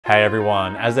Hey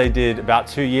everyone, as they did about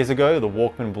 2 years ago, the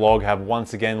Walkman blog have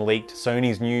once again leaked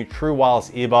Sony's new true wireless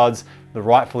earbuds, the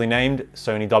rightfully named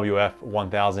Sony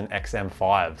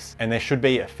WF-1000XM5s. And they should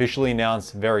be officially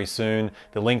announced very soon.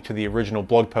 The link to the original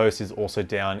blog post is also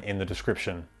down in the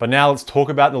description. But now let's talk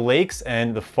about the leaks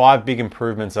and the 5 big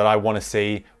improvements that I want to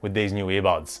see with these new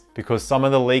earbuds. Because some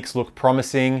of the leaks look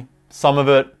promising, some of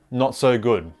it not so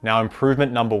good. Now,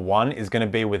 improvement number 1 is going to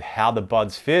be with how the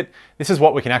buds fit. This is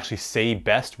what we can actually see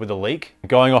best with a leak.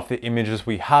 Going off the images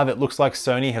we have, it looks like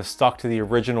Sony have stuck to the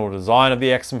original design of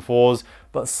the XM4s,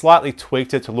 but slightly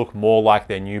tweaked it to look more like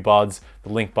their new buds,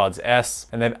 the Link Buds S.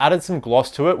 And they've added some gloss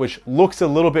to it, which looks a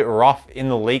little bit rough in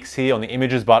the leaks here on the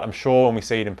images, but I'm sure when we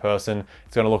see it in person,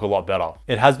 it's gonna look a lot better.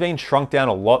 It has been shrunk down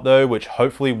a lot though, which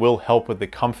hopefully will help with the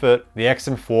comfort. The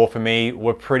XM4 for me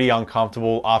were pretty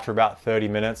uncomfortable after about 30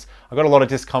 minutes. I got a lot of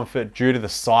discomfort due to the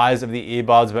size of the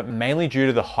earbuds, but mainly due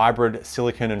to the hybrid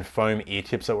silicone and foam ear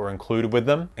tips that were included with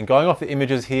them. And going off the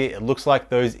images here, it looks like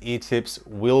those ear tips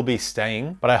will be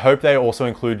staying, but I hope they also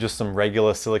include just some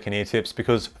regular silicone ear tips,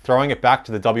 because throwing it back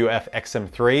to the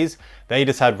WF-XM3s, they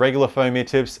just had regular foam ear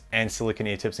tips and silicone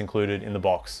ear tips included in the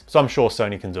box. So I'm sure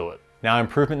Sony can do it. Now,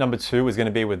 improvement number 2 is going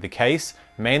to be with the case,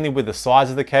 mainly with the size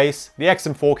of the case. The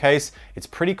XM4 case, it's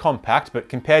pretty compact, but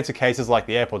compared to cases like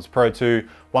the AirPods Pro 2,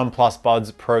 OnePlus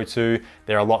Buds Pro 2,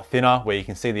 they're a lot thinner, where you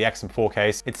can see the XM4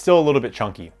 case, it's still a little bit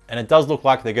chunky. And it does look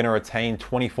like they're going to retain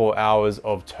 24 hours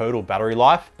of total battery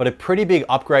life, but a pretty big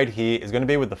upgrade here is going to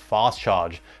be with the fast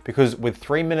charge, because with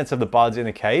 3 minutes of the buds in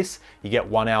the case, you get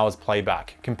 1 hour's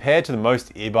playback, compared to the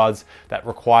most earbuds that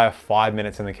require 5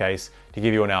 minutes in the case to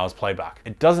give you an hour's playback.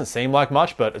 It doesn't seem like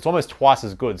much, but it's almost twice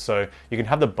as good. So you can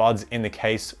have the buds in the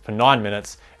case for 9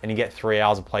 minutes and you get 3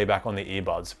 hours of playback on the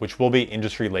earbuds, which will be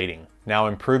industry leading. Now,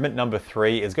 improvement number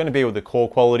 3 is going to be with the call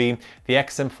quality. The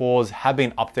XM4s have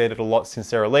been updated a lot since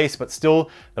their release, but still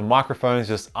the microphones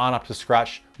just aren't up to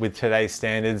scratch with today's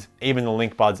standards. Even the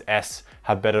Link Buds S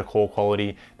have better call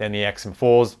quality than the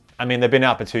XM4s. I mean, they've been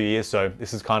out for 2 years, so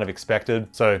this is kind of expected.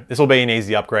 So this will be an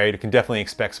easy upgrade. You can definitely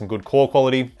expect some good call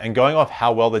quality. And going off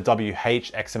how well the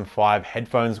WH-XM5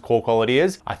 headphones call quality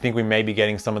is, I think we may be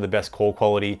getting some of the best call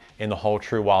quality in the whole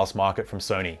true wireless market from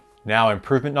Sony. Now,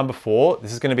 improvement number 4,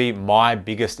 this is going to be my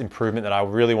biggest improvement that I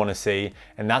really want to see,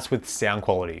 and that's with sound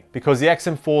quality. Because the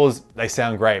XM4s, they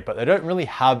sound great, but they don't really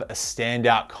have a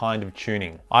standout kind of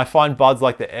tuning. I find buds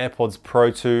like the AirPods Pro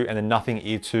 2 and the Nothing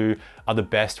Ear 2 are the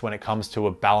best when it comes to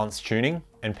a balanced tuning.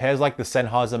 And pairs like the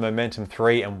Sennheiser Momentum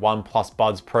 3 and OnePlus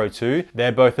Buds Pro 2,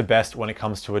 they're both the best when it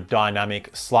comes to a dynamic,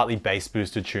 slightly bass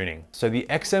boosted tuning. So the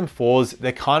XM4s,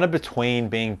 they're kind of between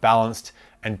being balanced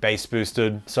and bass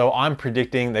boosted. So I'm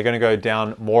predicting they're going to go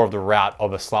down more of the route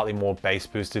of a slightly more bass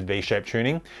boosted V-shaped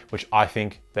tuning, which I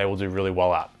think they will do really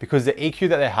well at. Because the EQ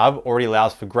that they have already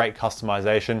allows for great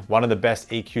customization, one of the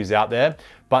best EQs out there,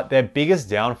 but their biggest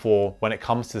downfall when it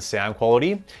comes to sound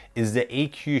quality is the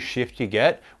EQ shift you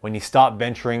get when you start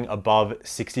venturing above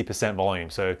 60% volume.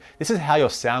 So this is how your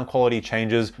sound quality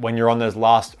changes when you're on those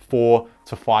last 4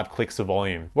 to 5 clicks of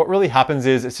volume. What really happens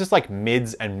is it's just like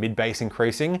mids and mid bass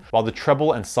increasing, while the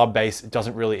treble and sub bass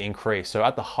doesn't really increase. So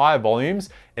at the higher volumes,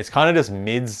 it's kind of just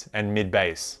mids and mid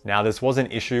bass. Now, this was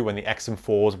an issue when the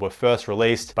XM4s were first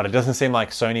released, but it doesn't seem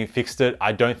like Sony fixed it.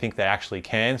 I don't think they actually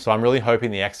can. So I'm really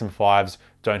hoping the XM5s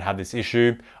don't have this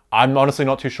issue. I'm honestly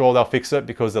not too sure they'll fix it,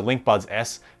 because the Link Buds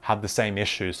S have the same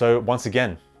issue. So once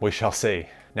again, we shall see.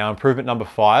 Now, improvement number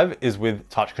 5 is with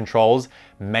touch controls,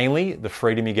 mainly the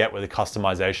freedom you get with the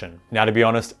customization. Now, to be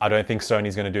honest, I don't think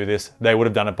Sony's going to do this. They would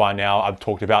have done it by now. I've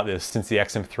talked about this since the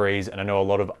XM3s, and I know a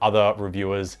lot of other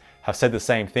reviewers have said the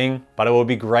same thing, but it will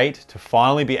be great to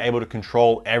finally be able to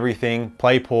control everything: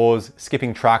 play, pause,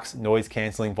 skipping tracks, noise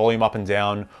canceling, volume up and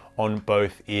down on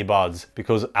both earbuds.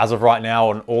 Because as of right now,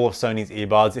 on all of Sony's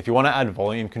earbuds, if you want to add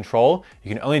volume control,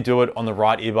 you can only do it on the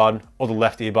right earbud or the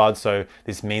left earbud. So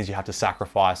this means you have to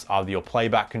sacrifice either your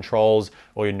playback controls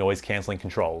or your noise canceling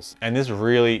controls. And this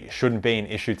really shouldn't be an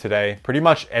issue today. Pretty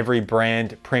much every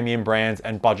brand, premium brands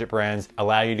and budget brands,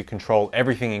 allow you to control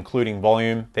everything, including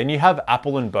volume. Then you have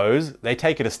Apple and Bose. They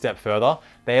take it a step further.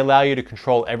 They allow you to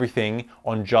control everything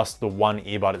on just the one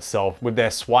earbud itself, with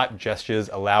their swipe gestures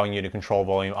allowing you to control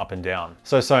volume up and down.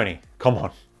 So Sony, come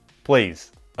on,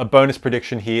 please. A bonus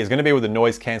prediction here is going to be with the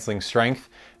noise cancelling strength.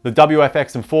 The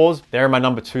WF-XM4s, they're in my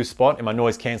number 2 spot in my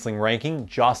noise cancelling ranking,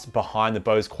 just behind the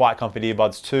Bose Quiet Comfort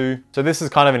Earbuds 2. So this is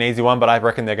kind of an easy one, but I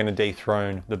reckon they're going to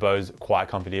dethrone the Bose Quiet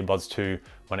Comfort Earbuds 2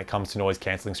 when it comes to noise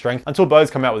cancelling strength. Until Bose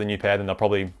come out with a new pair, then they'll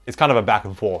probably, it's kind of a back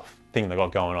and forth. thing they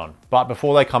got going on. But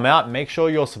before they come out, make sure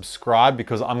you're subscribed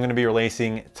because I'm gonna be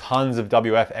releasing tons of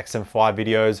WF-XM5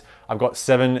 videos. I've got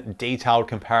 7 detailed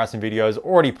comparison videos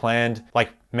already planned,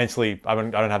 like mentally, I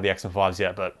don't have the XM5s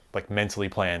yet, but like mentally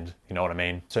planned, you know what I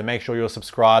mean? So make sure you're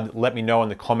subscribed. Let me know in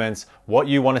the comments what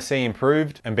you want to see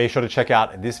improved, and be sure to check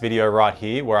out this video right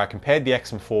here where I compared the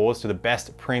XM4s to the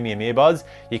best premium earbuds.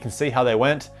 You can see how they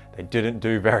went. They didn't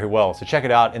do very well. So check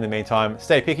it out. In the meantime,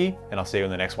 stay picky, and I'll see you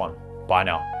in the next one. Bye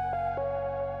now.